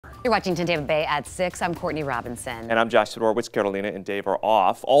You're watching 10 Tampa Bay at 6. I'm Courtney Robinson. And I'm Josh Sidorowitz. Carolina and Dave are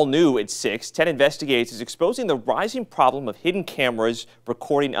off. All new at 6. 10 Investigates is exposing the rising problem of hidden cameras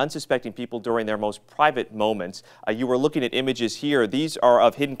recording unsuspecting people during their most private moments. You were looking at images here. These are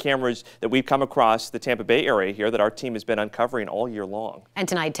of hidden cameras that we've come across the Tampa Bay area here that our team has been uncovering all year long. And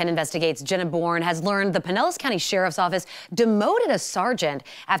tonight, 10 Investigates' Jenna Bourne has learned the Pinellas County Sheriff's Office demoted a sergeant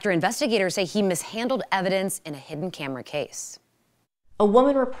after investigators say he mishandled evidence in a hidden camera case. A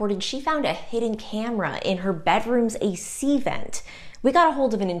woman reported she found a hidden camera in her bedroom's AC vent. We got a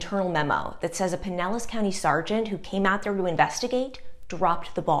hold of an internal memo that says a Pinellas County sergeant who came out there to investigate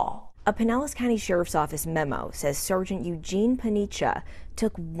dropped the ball. A Pinellas County Sheriff's Office memo says Sergeant Eugene Paniccia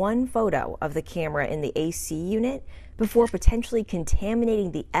took one photo of the camera in the AC unit before potentially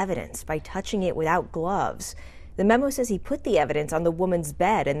contaminating the evidence by touching it without gloves. The memo says he put the evidence on the woman's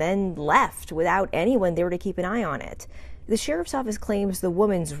bed and then left without anyone there to keep an eye on it. The Sheriff's Office claims the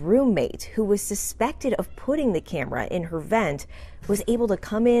woman's roommate, who was suspected of putting the camera in her vent, was able to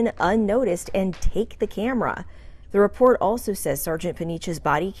come in unnoticed and take the camera. The report also says Sergeant Paniccia's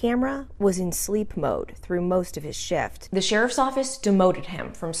body camera was in sleep mode through most of his shift. The Sheriff's Office demoted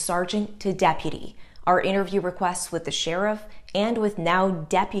him from sergeant to deputy. Our interview requests with the sheriff and with now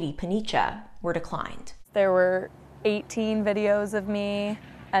Deputy Paniccia were declined. There were 18 videos of me,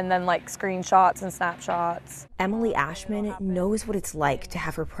 and then like screenshots and snapshots. Emily Ashman knows what it's like to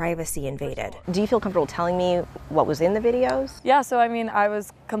have her privacy invaded. Do you feel comfortable telling me what was in the videos? Yeah, so I mean, I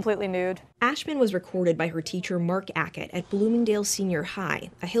was completely nude. Ashman was recorded by her teacher Mark Ackett at Bloomingdale Senior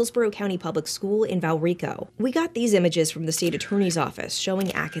High, a Hillsborough County public school in Valrico. We got these images from the state attorney's office showing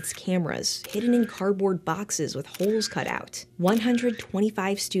Ackett's cameras hidden in cardboard boxes with holes cut out.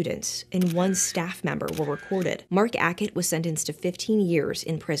 125 students and one staff member were recorded. Mark Ackett was sentenced to 15 years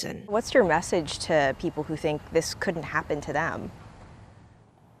in prison. What's your message to people who think this couldn't happen to them?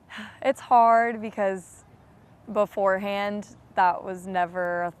 It's hard because beforehand, that was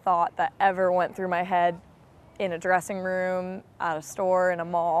never a thought that ever went through my head in a dressing room, at a store, in a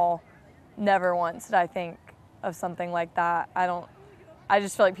mall. Never once did I think of something like that. I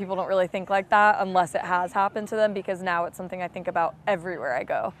just feel like people don't really think like that unless it has happened to them, because now it's something I think about everywhere I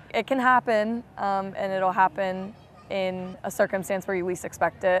go. It can happen, and it'll happen in a circumstance where you least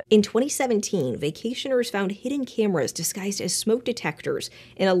expect it. In 2017, vacationers found hidden cameras disguised as smoke detectors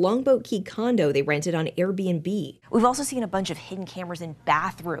in a Longboat Key condo they rented on Airbnb. We've also seen a bunch of hidden cameras in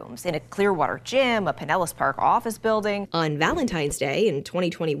bathrooms, in a Clearwater gym, a Pinellas Park office building. On Valentine's Day in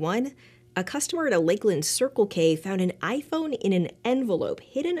 2021, a customer at a Lakeland Circle K found an iPhone in an envelope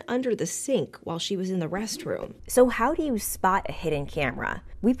hidden under the sink while she was in the restroom. So how do you spot a hidden camera?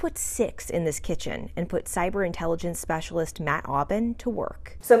 We put 6 in this kitchen and put cyber intelligence specialist Matt Aubin to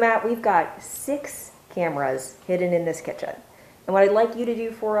work. So Matt, we've got 6 cameras hidden in this kitchen. And what I'd like you to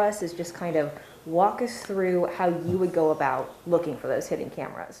do for us is just kind of walk us through how you would go about looking for those hidden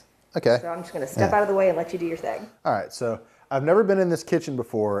cameras. Okay. So I'm just going to step out of the way and let you do your thing. All right, so I've never been in this kitchen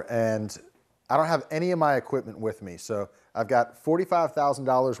before, and I don't have any of my equipment with me. So I've got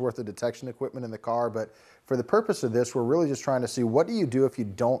 $45,000 worth of detection equipment in the car, but for the purpose of this, we're really just trying to see what do you do if you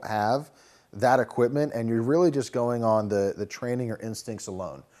don't have that equipment and you're really just going on the training or instincts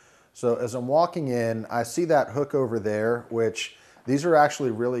alone. So as I'm walking in, I see that hook over there, which these are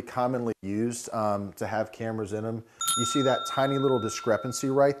actually really commonly used to have cameras in them. You see that tiny little discrepancy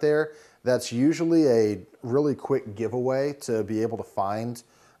right there? That's usually a really quick giveaway to be able to find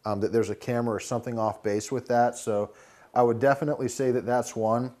that there's a camera or something off base with that. So I would definitely say that that's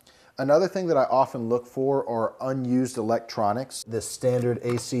one. Another thing that I often look for are unused electronics. This standard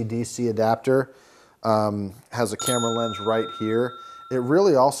AC-DC adapter has a camera lens right here. It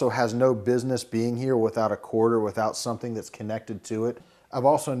really also has no business being here without a cord or without something that's connected to it. I've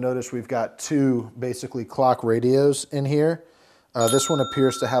also noticed we've got 2 basically clock radios in here. This one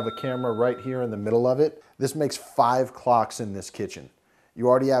appears to have a camera right here in the middle of it. This makes 5 clocks in this kitchen. You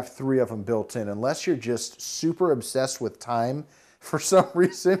already have 3 of them built in. Unless you're just super obsessed with time for some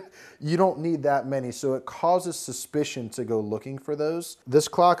reason, you don't need that many. So it causes suspicion to go looking for those. This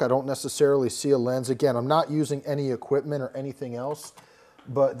clock, I don't necessarily see a lens. Again, I'm not using any equipment or anything else,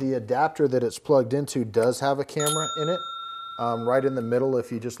 but the adapter that it's plugged into does have a camera in it. Right in the middle,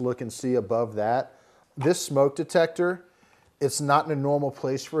 if you just look and see above that. This smoke detector, it's not in a normal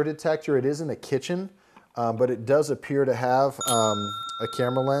place for a detector. It is in a kitchen, but it does appear to have a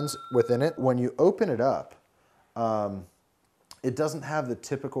camera lens within it. When you open it up, it doesn't have the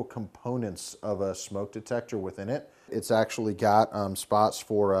typical components of a smoke detector within it. It's actually got spots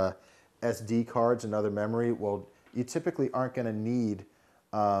for SD cards and other memory. Well, you typically aren't going to need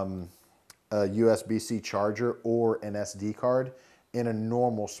a USB-C charger or an SD card in a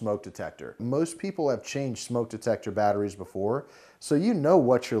normal smoke detector. Most people have changed smoke detector batteries before, so you know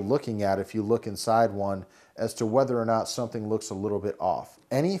what you're looking at if you look inside one as to whether or not something looks a little bit off.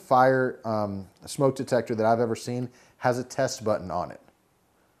 Any fire smoke detector that I've ever seen has a test button on it.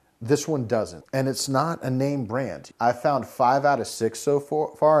 This one doesn't, and it's not a name brand. I found 5 out of 6 so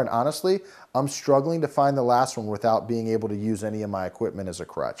far, and honestly, I'm struggling to find the last one without being able to use any of my equipment as a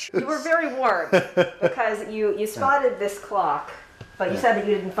crutch. You were very warm because you spotted this clock, but you said that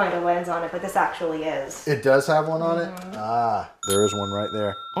you didn't find a lens on it, but this actually is. It does have one on it? Ah, there is one right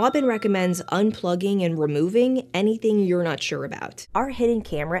there. Aubin recommends unplugging and removing anything you're not sure about. Our hidden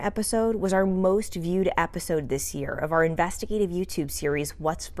camera episode was our most viewed episode this year of our investigative YouTube series,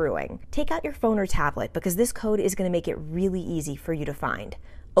 What's Brewing. Take out your phone or tablet because this code is going to make it really easy for you to find.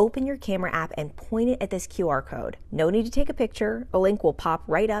 Open your camera app and point it at this QR code. No need to take a picture. A link will pop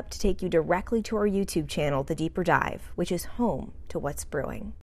right up to take you directly to our YouTube channel, The Deeper Dive, which is home to What's Brewing.